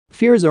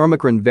Fears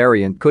Omicron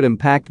variant could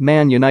impact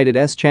Man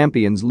United's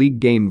Champions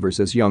League game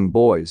versus Young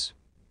Boys.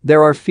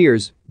 There are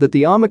fears that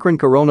the Omicron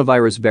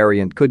coronavirus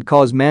variant could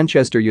cause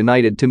Manchester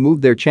United to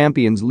move their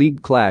Champions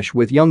League clash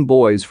with Young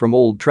Boys from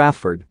Old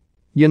Trafford.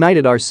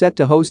 United are set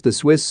to host the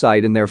Swiss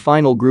side in their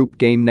final group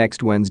game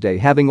next Wednesday,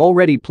 having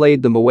already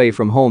played them away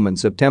from home in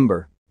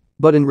September.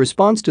 But in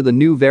response to the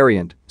new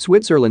variant,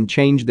 Switzerland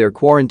changed their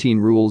quarantine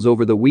rules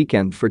over the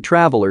weekend for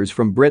travelers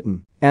from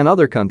Britain and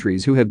other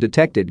countries who have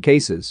detected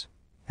cases.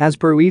 As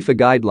per UEFA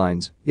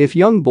guidelines, if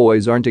Young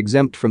Boys aren't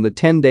exempt from the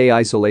 10-day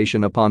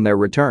isolation upon their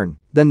return,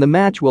 then the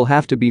match will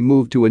have to be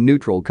moved to a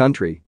neutral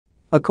country.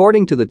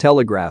 According to The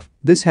Telegraph,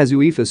 this has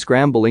UEFA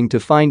scrambling to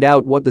find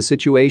out what the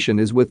situation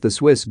is with the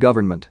Swiss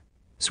government.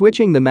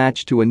 Switching the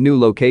match to a new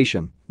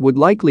location would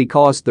likely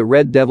cost the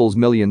Red Devils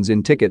millions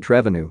in ticket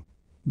revenue.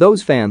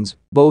 Those fans,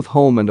 both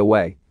home and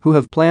away, who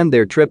have planned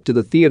their trip to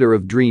the Theatre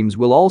of Dreams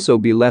will also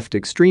be left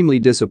extremely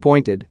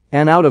disappointed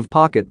and out of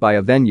pocket by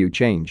a venue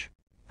change.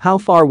 How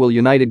far will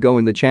United go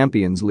in the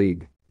Champions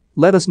League?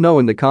 Let us know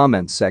in the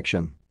comments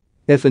section.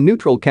 If a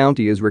neutral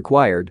county is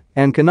required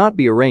and cannot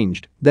be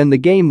arranged, then the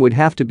game would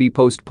have to be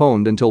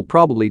postponed until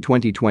probably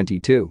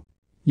 2022.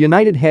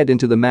 United head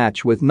into the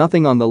match with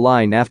nothing on the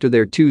line after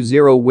their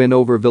 2-0 win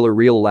over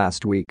Villarreal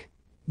last week.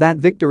 That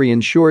victory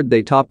ensured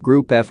they topped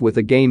Group F with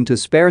a game to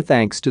spare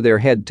thanks to their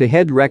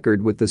head-to-head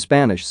record with the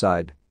Spanish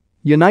side.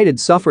 United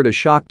suffered a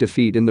shock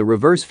defeat in the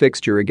reverse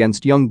fixture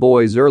against Young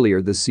Boys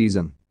earlier this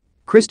season.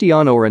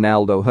 Cristiano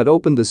Ronaldo had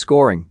opened the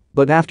scoring,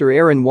 but after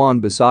Aaron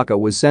Wan-Bissaka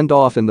was sent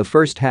off in the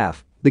first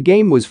half, the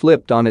game was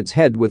flipped on its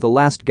head with a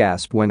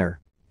last-gasp winner.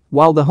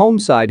 While the home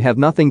side have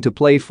nothing to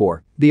play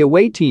for, the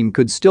away team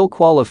could still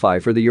qualify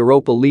for the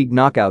Europa League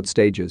knockout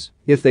stages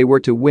if they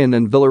were to win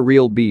and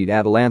Villarreal beat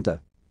Atalanta.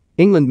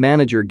 England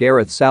manager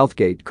Gareth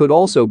Southgate could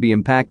also be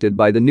impacted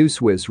by the new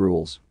Swiss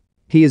rules.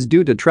 He is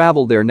due to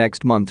travel there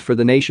next month for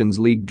the Nations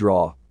League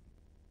draw.